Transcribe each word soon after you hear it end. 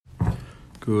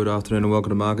Good afternoon and welcome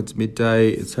to Markets Midday.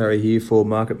 It's Harry here for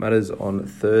Market Matters on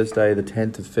Thursday, the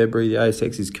 10th of February. The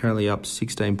ASX is currently up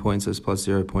 16 points, that's plus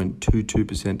 0.22% to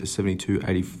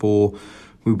 72.84.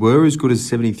 We were as good as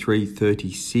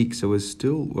 73.36, so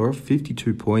we're off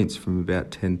 52 points from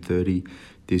about 10.30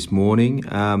 this morning.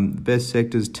 The best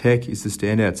sectors, tech is the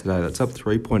standout today. That's up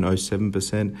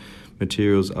 3.07%.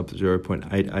 Materials up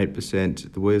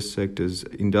 0.88%. The worst sectors,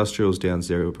 industrials down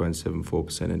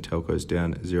 0.74% and telcos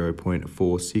down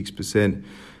 0.46%.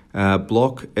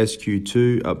 Block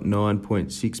SQ2 up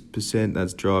 9.6%.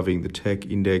 That's driving the tech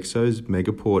index. So is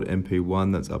Megaport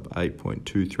MP1. That's up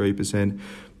 8.23%.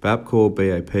 Bapcor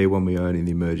BAP, one we own in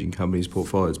the emerging companies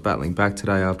portfolio, is battling back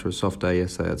today after a soft day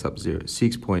yesterday. That's up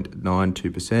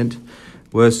 6.92%.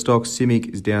 Worst stocks,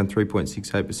 CIMIC is down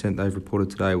 3.68%. They've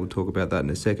reported today. We'll talk about that in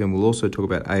a second. We'll also talk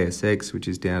about ASX, which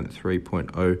is down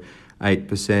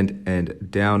 3.08%, and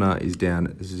Downer is down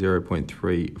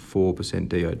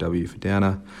 0.34%, DOW for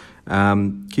Downer.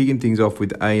 Kicking things off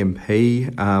with AMP,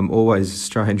 always a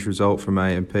strange result from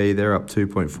AMP. They're up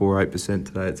 2.48%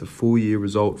 today. It's a full year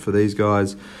result for these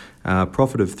guys.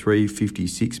 Profit of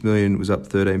 $356 million was up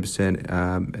 13%,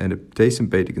 and a decent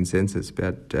beat to consensus,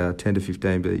 about 10 to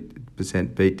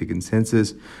 15% beat to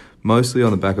consensus, mostly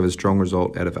on the back of a strong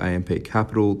result out of AMP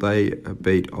Capital. They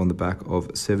beat on the back of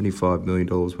 $75 million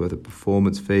worth of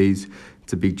performance fees.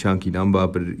 It's a big chunky number,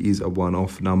 but it is a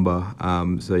one-off number,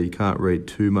 so you can't read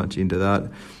too much into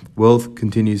that. Wealth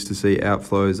continues to see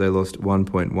outflows. They lost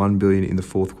 $1.1 billion in the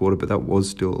fourth quarter, but that was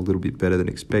still a little bit better than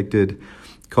expected.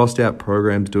 Cost out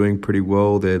programs doing pretty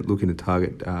well. They're looking to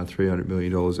target $300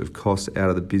 million of costs out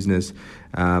of the business.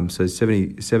 So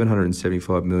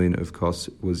 $775 million of costs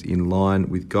was in line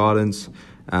with guidance.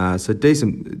 So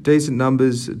decent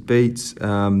numbers, beats,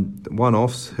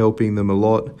 one-offs helping them a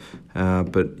lot.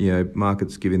 But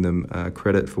markets giving them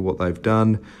credit for what they've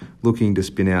done. Looking to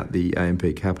spin out the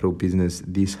AMP Capital business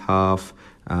this half.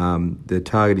 They're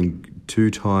targeting 2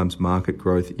 times market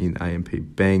growth in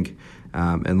AMP Bank.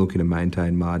 And looking to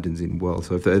maintain margins in wealth.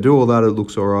 So if they do all that, it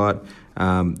looks all right.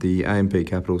 The AMP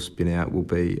Capital spin out will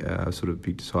be a sort of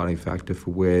big deciding factor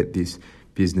for where this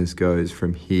business goes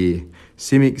from here.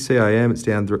 CIMIC, CIM, it's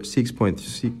down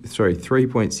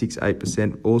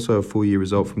 3.68%. Also a full year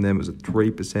result from them. It was a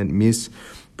 3% miss.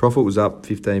 Profit was up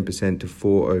 15% to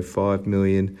 $405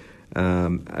 million.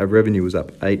 Our revenue was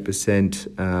up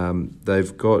 8%.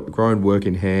 They've grown work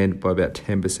in hand by about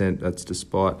 10%. That's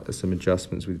despite some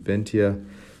adjustments with Ventia.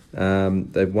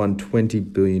 They've won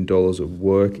 $20 billion of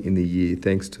work in the year,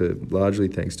 largely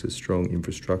thanks to a strong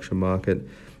infrastructure market.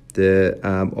 Their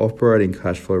operating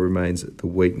cash flow remains the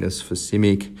weakness for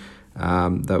CIMIC.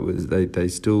 They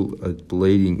still are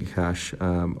bleeding cash,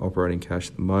 operating cash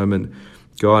at the moment.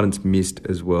 Guidance missed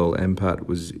as well.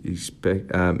 NPAT's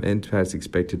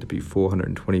expected to be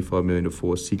 $425 million to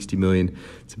 $460 million.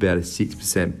 It's about a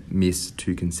 6% miss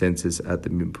to consensus at the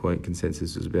midpoint.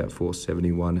 Consensus is about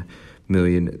 $471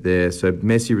 million there. So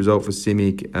messy result for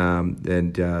CIMIC, and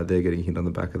they're getting hit on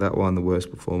the back of that one, the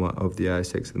worst performer of the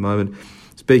ASX at the moment.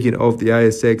 Speaking of the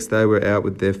ASX, they were out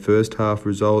with their first half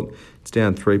result. It's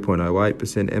down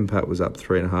 3.08%. NPAT was up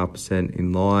 3.5%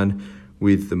 in line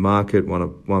with the market,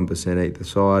 1% either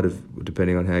side,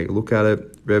 depending on how you look at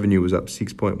it. Revenue was up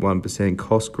 6.1%.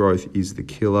 Cost growth is the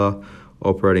killer.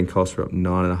 Operating costs were up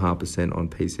 9.5% on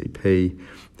PCP.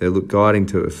 They're guiding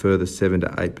to a further 7 to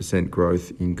 8%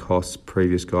 growth in costs.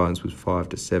 Previous guidance was 5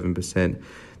 to 7%.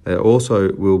 They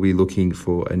also will be looking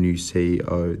for a new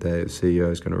CEO. Their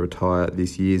CEO is going to retire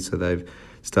this year, so they've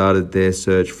started their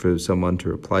search for someone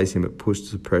to replace him. It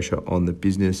pushed the pressure on the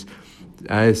business.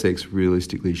 ASX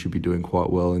realistically should be doing quite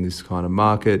well in this kind of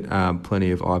market. Plenty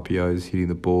of IPOs hitting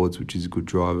the boards, which is a good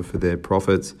driver for their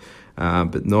profits,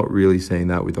 but not really seeing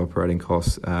that with operating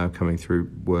costs coming through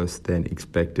worse than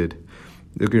expected.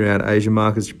 Looking around Asian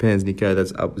markets, Japan's Nikkei,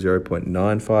 that's up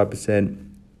 0.95%.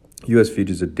 US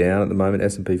futures are down at the moment.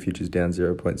 S&P futures down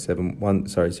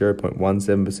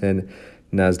 0.17%.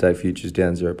 Nasdaq futures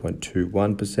down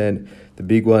 0.21%. The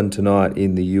big one tonight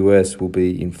in the US will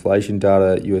be inflation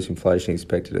data. US inflation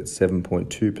expected at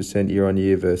 7.2% year on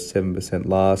year versus 7%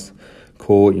 last.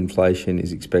 Core inflation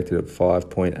is expected at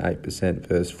 5.8%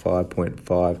 versus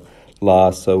 5.5%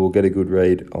 last. So we'll get a good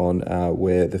read on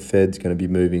where the Fed's going to be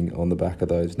moving on the back of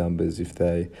those numbers if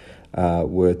they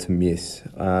were to miss.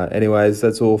 Anyways,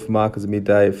 that's all for Markets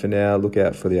Midday for now. Look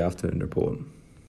out for the afternoon report.